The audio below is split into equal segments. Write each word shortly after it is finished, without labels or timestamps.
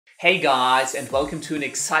Hey guys, and welcome to an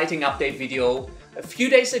exciting update video. A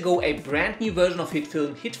few days ago a brand new version of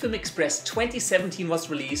HitFilm Express 2017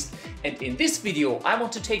 was released, and in this video I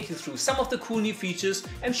want to take you through some of the cool new features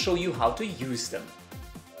and show you how to use them.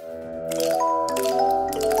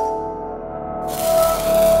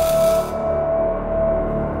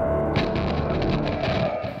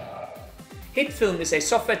 HitFilm is a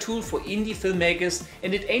software tool for indie filmmakers,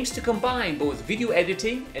 and it aims to combine both video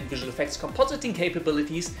editing and visual effects compositing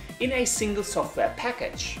capabilities in a single software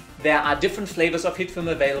package. There are different flavors of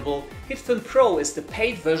HitFilm available. HitFilm Pro is the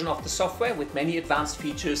paid version of the software with many advanced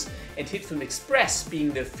features, and HitFilm Express,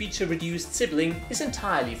 being the feature-reduced sibling, is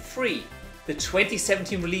entirely free. The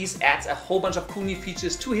 2017 release adds a whole bunch of cool new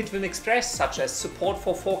features to HitFilm Express, such as support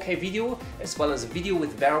for 4K video, as well as video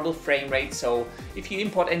with variable frame rate, so if you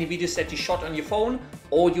import any videos that you shot on your phone,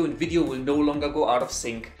 audio and video will no longer go out of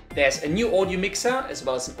sync. There's a new audio mixer, as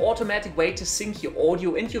well as an automatic way to sync your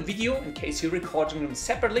audio and your video in case you're recording them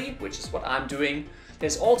separately, which is what I'm doing.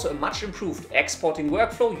 There's also a much improved exporting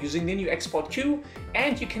workflow using the new export queue,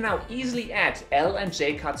 and you can now easily add L and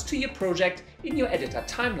J cuts to your project in your editor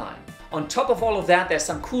timeline. On top of all of that, there's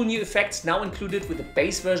some cool new effects now included with the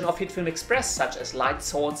base version of HitFilm Express, such as light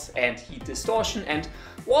swords and heat distortion, and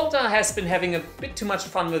Walter has been having a bit too much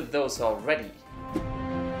fun with those already.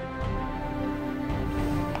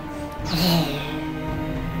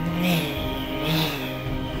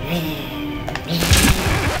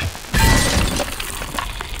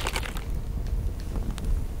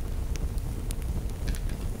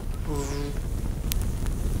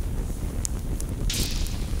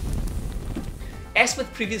 As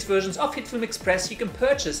with previous versions of HitFilm Express, you can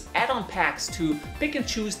purchase add-on packs to pick and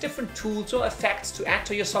choose different tools or effects to add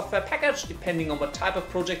to your software package depending on what type of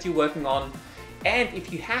project you're working on. And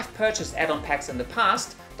if you have purchased add-on packs in the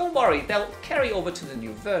past, don't worry, they'll carry over to the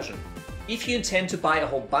new version. If you intend to buy a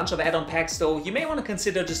whole bunch of add-on packs though, you may want to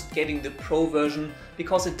consider just getting the Pro version,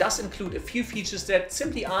 because it does include a few features that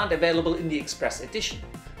simply aren't available in the Express edition.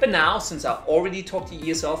 But now, since I already talked your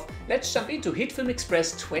ears off, let's jump into HitFilm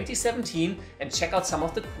Express 2017 and check out some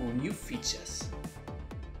of the cool new features.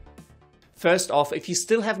 First off, if you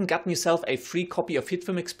still haven't gotten yourself a free copy of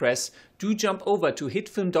HitFilm Express, do jump over to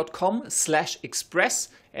hitfilm.com/express,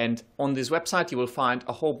 and on this website you will find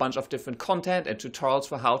a whole bunch of different content and tutorials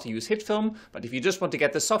for how to use HitFilm. But if you just want to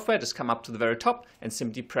get the software, just come up to the very top and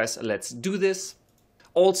simply press Let's Do This.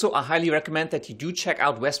 Also, I highly recommend that you do check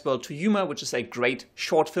out Westworld to Humor, which is a great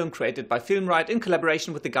short film created by Filmright in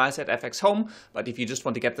collaboration with the guys at FX Home. But if you just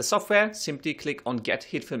want to get the software, simply click on Get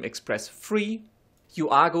HitFilm Express Free. You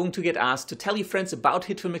are going to get asked to tell your friends about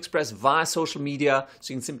HitFilm Express via social media,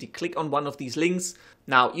 so you can simply click on one of these links.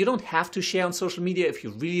 Now, you don't have to share on social media if you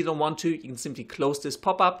really don't want to. You can simply close this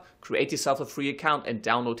pop-up, create yourself a free account and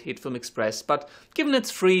download HitFilm Express. But given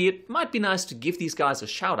it's free, it might be nice to give these guys a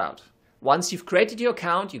shout out. Once you've created your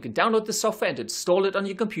account, you can download the software and install it on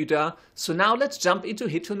your computer. So now let's jump into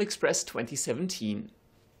HitFilm Express 2017.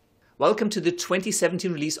 Welcome to the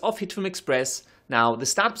 2017 release of HitFilm Express. Now, the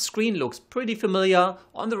startup screen looks pretty familiar.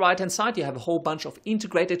 On the right hand side you have a whole bunch of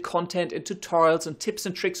integrated content and tutorials and tips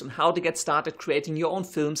and tricks on how to get started creating your own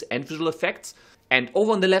films and visual effects. And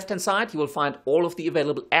over on the left hand side you will find all of the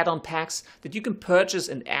available add-on packs that you can purchase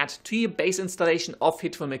and add to your base installation of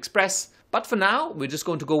HitFilm Express. But for now, we're just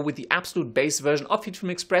going to go with the absolute base version of HitFilm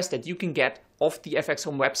Express that you can get off the FX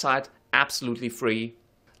Home website absolutely free.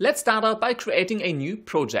 Let's start out by creating a new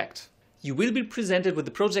project. You will be presented with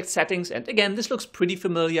the project settings, and again, this looks pretty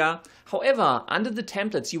familiar. However, under the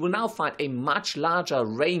templates, you will now find a much larger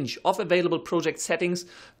range of available project settings,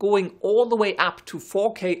 going all the way up to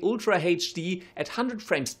 4K Ultra HD at 100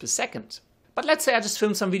 frames per second. But let's say I just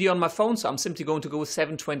filmed some video on my phone, so I'm simply going to go with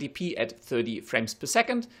 720p at 30 frames per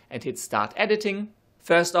second and hit Start Editing.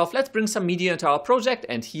 First off, let's bring some media into our project,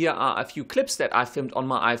 and here are a few clips that I filmed on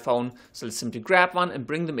my iPhone. So let's simply grab one and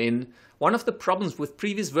bring them in. One of the problems with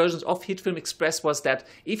previous versions of HitFilm Express was that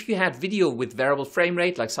if you had video with variable frame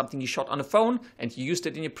rate, like something you shot on a phone, and you used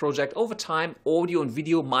it in your project, over time, audio and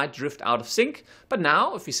video might drift out of sync. But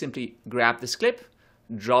now, if we simply grab this clip,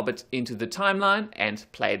 drop it into the timeline and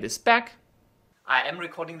play this back. I am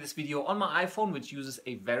recording this video on my iPhone, which uses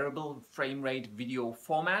a variable frame rate video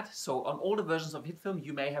format. So on older versions of HitFilm,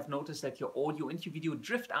 you may have noticed that your audio and your video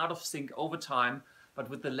drift out of sync over time. But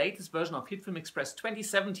with the latest version of HitFilm Express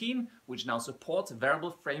 2017, which now supports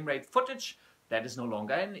variable frame rate footage, that is no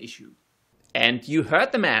longer an issue. And you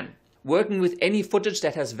heard the man. Working with any footage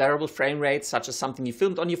that has variable frame rates, such as something you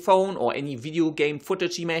filmed on your phone or any video game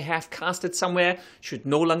footage you may have casted somewhere, should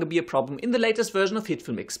no longer be a problem in the latest version of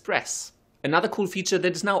HitFilm Express. Another cool feature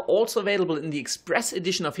that is now also available in the Express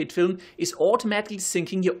edition of HitFilm is automatically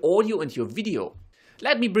syncing your audio and your video.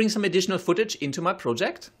 Let me bring some additional footage into my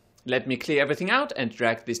project. Let me clear everything out and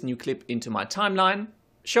drag this new clip into my timeline.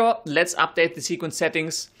 Sure, let's update the sequence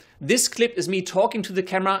settings. This clip is me talking to the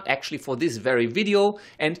camera, actually for this very video,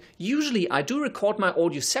 and usually I do record my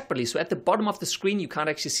audio separately, so at the bottom of the screen you can't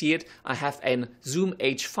actually see it. I have a Zoom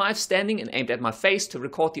H5 standing and aimed at my face to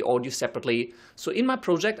record the audio separately. So in my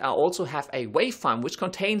project I also have a WAV file which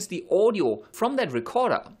contains the audio from that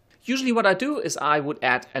recorder. Usually what I do is I would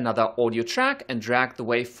add another audio track and drag the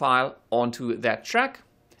WAV file onto that track.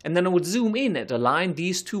 And then I would zoom in and align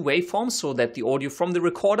these two waveforms so that the audio from the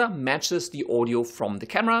recorder matches the audio from the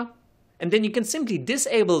camera. And then you can simply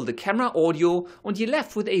disable the camera audio and you're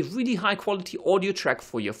left with a really high quality audio track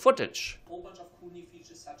for your footage.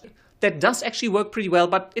 That does actually work pretty well,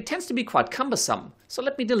 but it tends to be quite cumbersome. So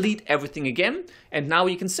let me delete everything again. And now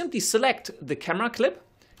you can simply select the camera clip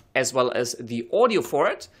as well as the audio for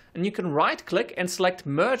it, and you can right click and select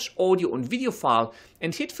merge audio and video file,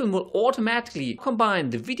 and HitFilm will automatically combine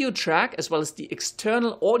the video track as well as the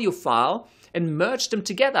external audio file and merge them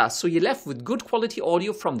together, so you're left with good quality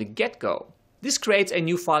audio from the get-go. This creates a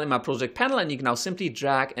new file in my project panel, and you can now simply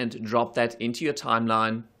drag and drop that into your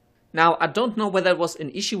timeline. Now, I don't know whether it was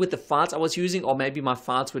an issue with the files I was using or maybe my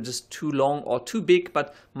files were just too long or too big,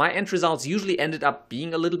 but my end results usually ended up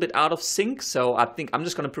being a little bit out of sync, so I think I'm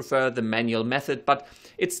just going to prefer the manual method. But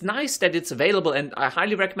it's nice that it's available, and I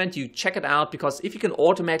highly recommend you check it out, because if you can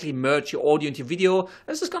automatically merge your audio into your video,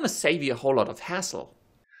 this is going to save you a whole lot of hassle.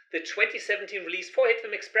 The 2017 release for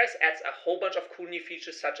HitFilm Express adds a whole bunch of cool new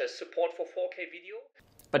features such as support for 4K video.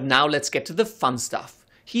 But now let's get to the fun stuff.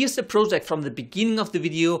 Here's the project from the beginning of the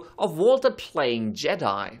video of Walter playing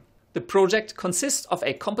Jedi. The project consists of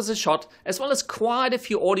a composite shot as well as quite a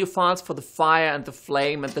few audio files for the fire and the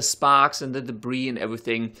flame and the sparks and the debris and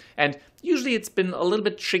everything. And usually it's been a little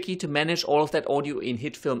bit tricky to manage all of that audio in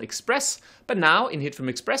HitFilm Express. But now in HitFilm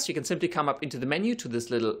Express you can simply come up into the menu to this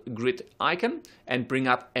little grid icon and bring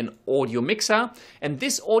up an audio mixer. And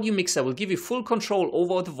this audio mixer will give you full control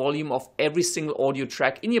over the volume of every single audio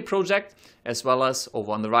track in your project, as well as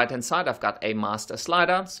over on the right hand side I've got a master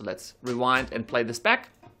slider. So let's rewind and play this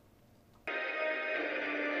back.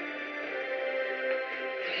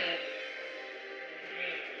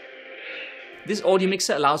 This audio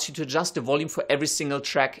mixer allows you to adjust the volume for every single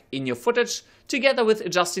track in your footage, together with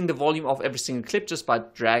adjusting the volume of every single clip just by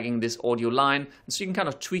dragging this audio line, and so you can kind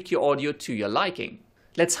of tweak your audio to your liking.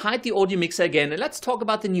 Let's hide the audio mixer again and let's talk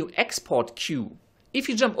about the new export queue. If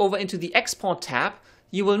you jump over into the export tab,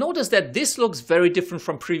 you will notice that this looks very different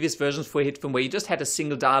from previous versions for HitFilm, where you just had a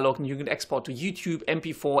single dialogue and you can export to YouTube,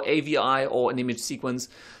 MP4, AVI or an image sequence.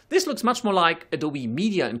 This looks much more like Adobe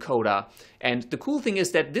Media Encoder. And the cool thing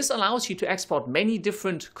is that this allows you to export many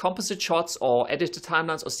different composite shots or edited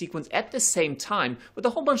timelines or sequence at the same time with a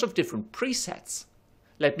whole bunch of different presets.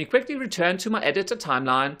 Let me quickly return to my editor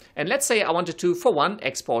timeline, and let's say I wanted to, for one,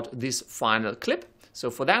 export this final clip. So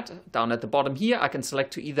for that, down at the bottom here, I can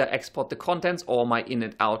select to either export the contents or my in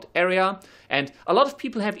and out area. And a lot of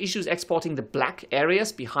people have issues exporting the black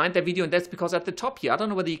areas behind their video, and that's because at the top here, I don't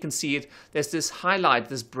know whether you can see it, there's this highlight,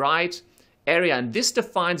 this bright area, and this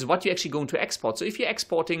defines what you're actually going to export. So if you're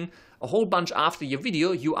exporting a whole bunch after your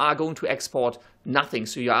video, you are going to export nothing.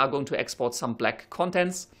 So you are going to export some black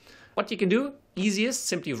contents. What you can do, easiest,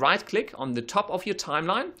 simply right click on the top of your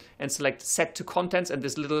timeline and select set to contents, and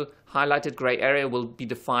this little highlighted gray area will be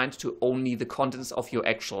defined to only the contents of your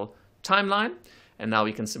actual timeline. And now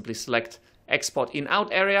we can simply select export in out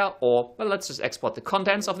area, or well, let's just export the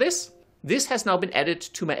contents of this. This has now been added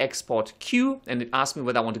to my export queue, and it asks me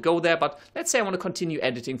whether I want to go there, but let's say I want to continue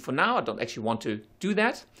editing for now. I don't actually want to do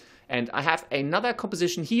that. And I have another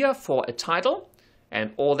composition here for a title.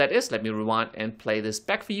 And all that is, let me rewind and play this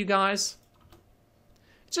back for you guys.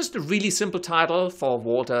 It's just a really simple title for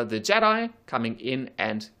Walter the Jedi, coming in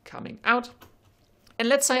and coming out. And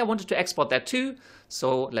let's say I wanted to export that too.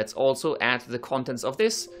 So let's also add the contents of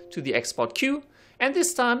this to the export queue. And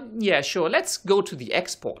this time, yeah, sure, let's go to the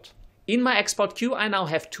export. In my export queue, I now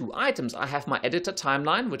have two items. I have my editor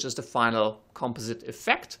timeline, which is the final composite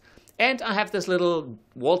effect. And I have this little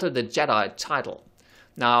Walter the Jedi title.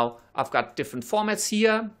 Now, I've got different formats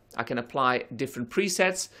here. I can apply different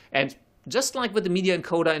presets, and just like with the media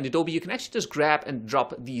encoder in Adobe, you can actually just grab and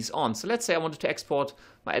drop these on. So let's say I wanted to export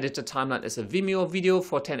my editor timeline as a Vimeo video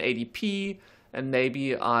for 1080p, and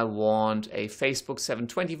maybe I want a Facebook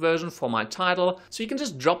 720 version for my title. So you can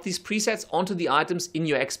just drop these presets onto the items in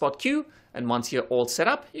your export queue, and once you're all set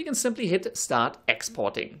up, you can simply hit start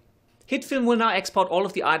exporting. HitFilm will now export all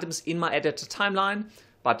of the items in my editor timeline,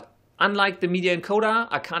 but Unlike the media encoder,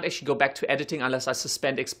 I can't actually go back to editing unless I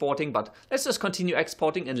suspend exporting, but let's just continue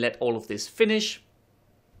exporting and let all of this finish.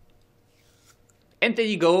 And there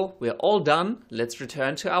you go, we're all done. Let's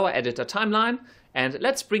return to our editor timeline and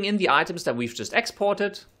let's bring in the items that we've just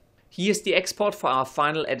exported. Here's the export for our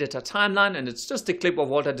final editor timeline, and it's just a clip of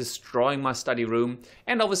Walter destroying my study room.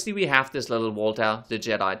 And obviously we have this little Walter the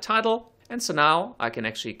Jedi title. And so now I can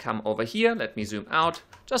actually come over here. Let me zoom out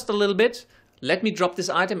just a little bit. Let me drop this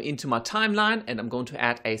item into my timeline, and I'm going to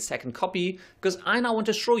add a second copy because I now want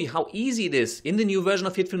to show you how easy it is in the new version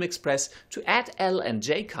of HitFilm Express to add L and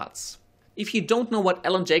J cuts. If you don't know what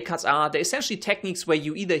L and J cuts are, they're essentially techniques where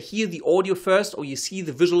you either hear the audio first or you see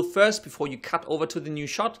the visual first before you cut over to the new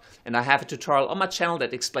shot. And I have a tutorial on my channel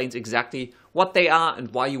that explains exactly what they are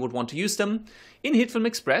and why you would want to use them. In HitFilm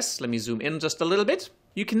Express, let me zoom in just a little bit.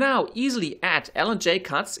 You can now easily add L and J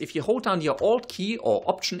cuts if you hold down your Alt key or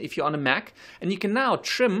Option if you're on a Mac, and you can now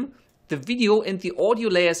trim the video and the audio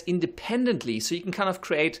layers independently. So you can kind of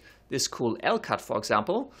create this cool L cut, for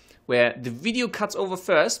example, where the video cuts over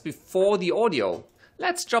first before the audio.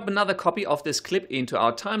 Let's drop another copy of this clip into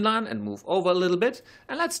our timeline and move over a little bit,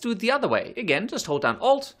 and let's do it the other way. Again, just hold down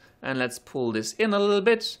Alt and let's pull this in a little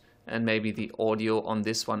bit, and maybe the audio on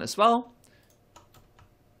this one as well.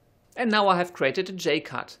 And now I have created a J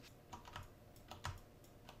cut.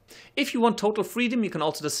 If you want total freedom, you can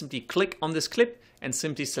also just simply click on this clip and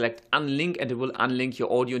simply select unlink, and it will unlink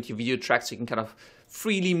your audio and your video tracks, so you can kind of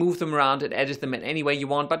freely move them around and edit them in any way you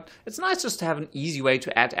want. But it's nice just to have an easy way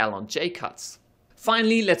to add L and J cuts.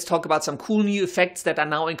 Finally, let's talk about some cool new effects that are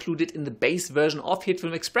now included in the base version of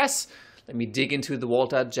HitFilm Express. Let me dig into the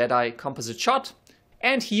Walter Jedi composite shot.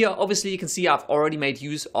 And here, obviously, you can see I've already made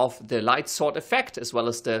use of the light sword effect as well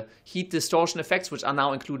as the heat distortion effects, which are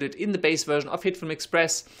now included in the base version of HitFilm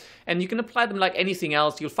Express. And you can apply them like anything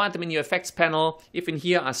else. You'll find them in your effects panel. If in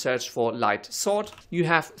here I search for light sword, you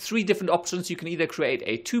have 3 different options. You can either create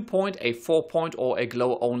a 2-point, a 4-point, or a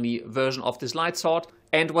glow-only version of this light sword.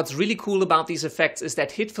 And what's really cool about these effects is that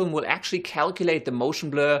HitFilm will actually calculate the motion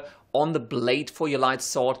blur on the blade for your light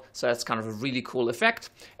sword, so that's kind of a really cool effect.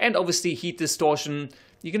 And obviously heat distortion,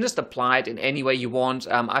 you can just apply it in any way you want.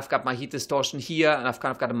 I've got my heat distortion here, and I've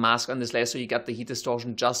kind of got a mask on this layer, so you got the heat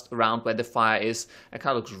distortion just around where the fire is. It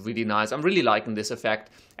kind of looks really nice. I'm really liking this effect,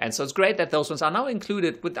 and so it's great that those ones are now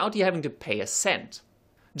included without you having to pay a cent.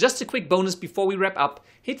 Just a quick bonus before we wrap up,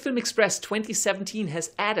 HitFilm Express 2017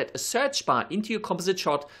 has added a search bar into your composite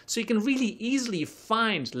shot, so you can really easily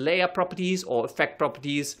find layer properties or effect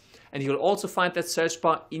properties. And you'll also find that search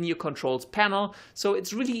bar in your controls panel, so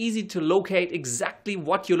it's really easy to locate exactly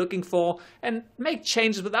what you're looking for and make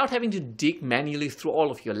changes without having to dig manually through all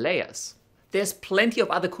of your layers. There's plenty of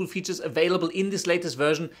other cool features available in this latest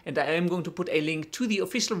version, and I am going to put a link to the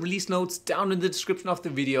official release notes down in the description of the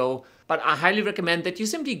video. But I highly recommend that you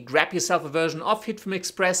simply grab yourself a version of HitFilm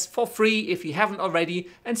Express for free if you haven't already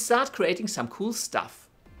and start creating some cool stuff.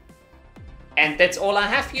 And that's all I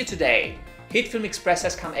have for you today. HitFilm Express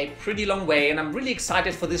has come a pretty long way, and I'm really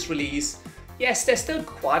excited for this release. Yes, there's still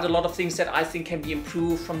quite a lot of things that I think can be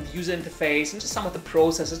improved from the user interface and just some of the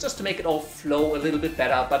processes just to make it all flow a little bit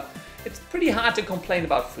better, but it's pretty hard to complain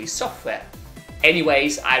about free software.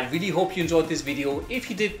 Anyways, I really hope you enjoyed this video. If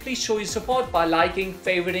you did, please show your support by liking,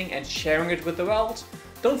 favoriting and sharing it with the world.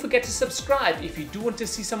 Don't forget to subscribe if you do want to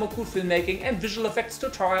see some more cool filmmaking and visual effects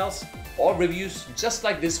tutorials or reviews just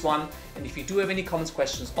like this one. And if you do have any comments,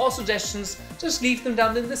 questions or suggestions, just leave them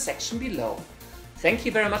down in the section below. Thank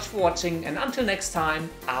you very much for watching, and until next time,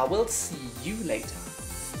 I will see you later.